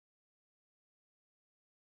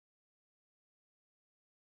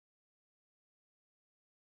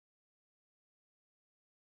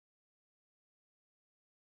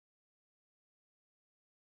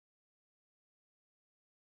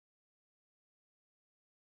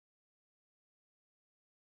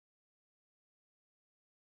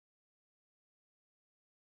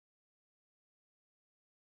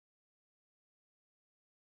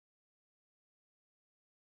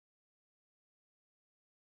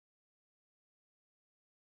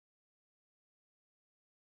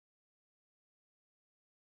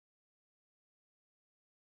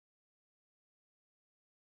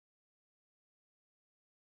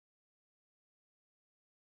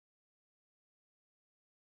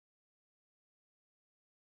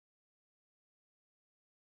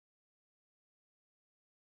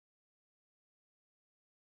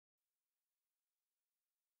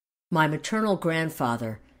My maternal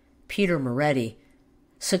grandfather, Peter Moretti,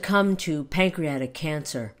 succumbed to pancreatic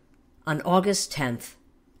cancer on August 10th,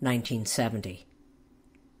 1970.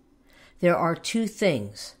 There are two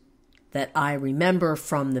things that I remember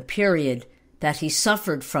from the period that he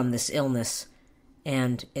suffered from this illness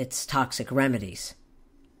and its toxic remedies.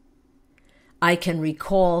 I can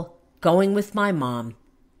recall going with my mom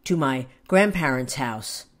to my grandparents'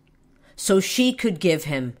 house so she could give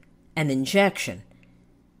him an injection.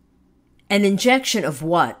 An injection of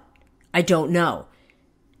what? I don't know,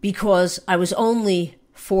 because I was only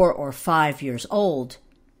 4 or 5 years old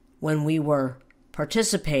when we were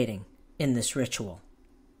participating in this ritual.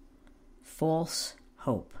 False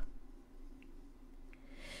hope.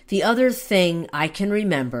 The other thing I can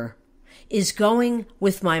remember is going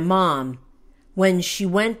with my mom when she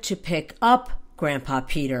went to pick up Grandpa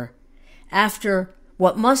Peter after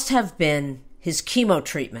what must have been his chemo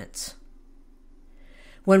treatments.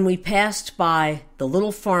 When we passed by the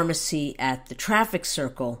little pharmacy at the traffic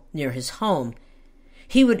circle near his home,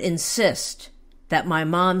 he would insist that my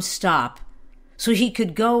mom stop so he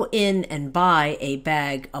could go in and buy a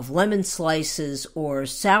bag of lemon slices or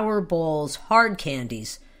Sour Balls hard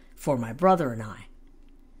candies for my brother and I.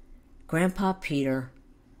 Grandpa Peter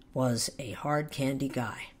was a hard candy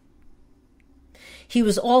guy. He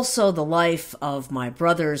was also the life of my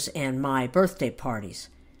brother's and my birthday parties.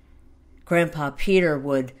 Grandpa Peter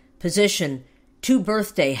would position 2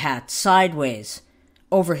 birthday hats sideways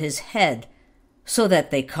over his head so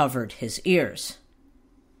that they covered his ears.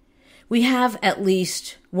 We have at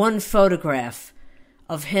least one photograph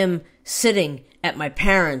of him sitting at my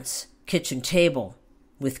parents' kitchen table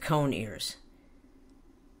with cone ears.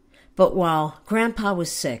 But while Grandpa was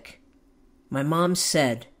sick, my mom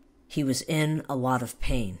said he was in a lot of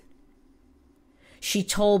pain. She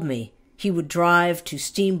told me he would drive to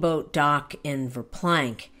Steamboat Dock in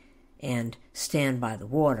Verplank and stand by the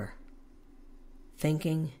water,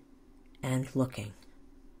 thinking and looking.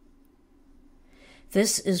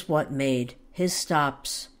 This is what made his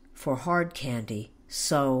stops for hard candy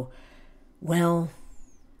so, well,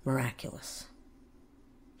 miraculous.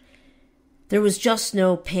 There was just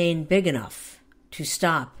no pain big enough to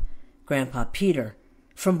stop Grandpa Peter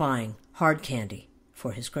from buying hard candy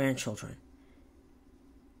for his grandchildren.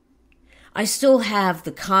 I still have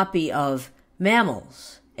the copy of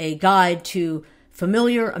Mammals, a guide to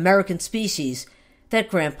familiar American species that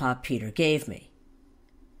Grandpa Peter gave me.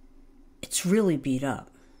 It's really beat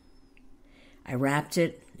up. I wrapped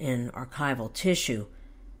it in archival tissue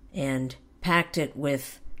and packed it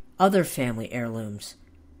with other family heirlooms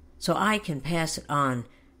so I can pass it on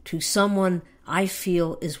to someone I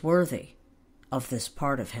feel is worthy of this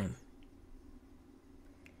part of him.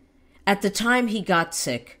 At the time he got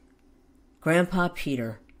sick, Grandpa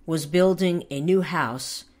Peter was building a new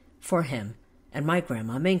house for him and my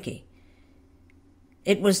grandma Minkie.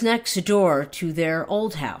 It was next door to their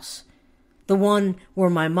old house, the one where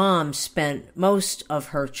my mom spent most of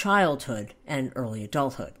her childhood and early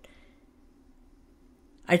adulthood.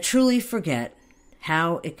 I truly forget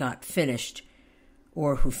how it got finished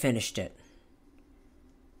or who finished it.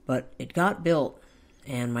 But it got built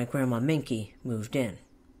and my grandma Minkie moved in.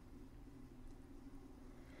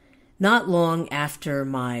 Not long after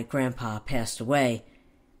my grandpa passed away,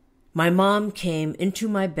 my mom came into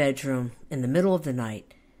my bedroom in the middle of the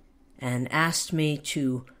night and asked me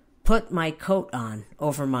to put my coat on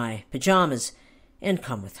over my pajamas and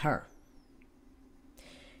come with her.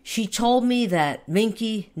 She told me that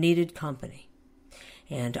Minkie needed company,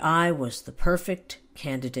 and I was the perfect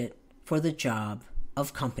candidate for the job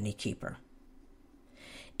of company keeper.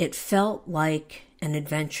 It felt like an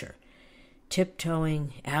adventure,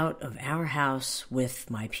 tiptoeing out of our house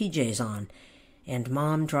with my PJs on and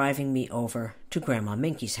Mom driving me over to Grandma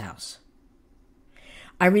Minkie's house.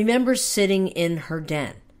 I remember sitting in her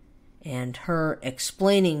den and her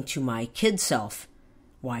explaining to my kid self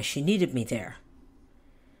why she needed me there.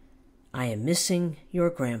 I am missing your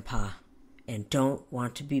grandpa and don't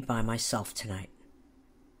want to be by myself tonight.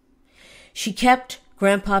 She kept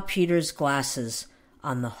Grandpa Peter's glasses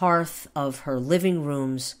on the hearth of her living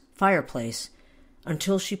room's fireplace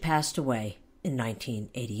until she passed away in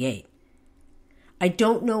 1988. I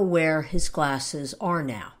don't know where his glasses are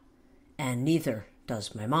now, and neither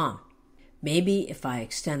does my mom. Maybe if I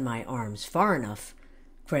extend my arms far enough,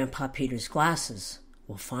 Grandpa Peter's glasses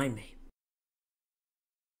will find me.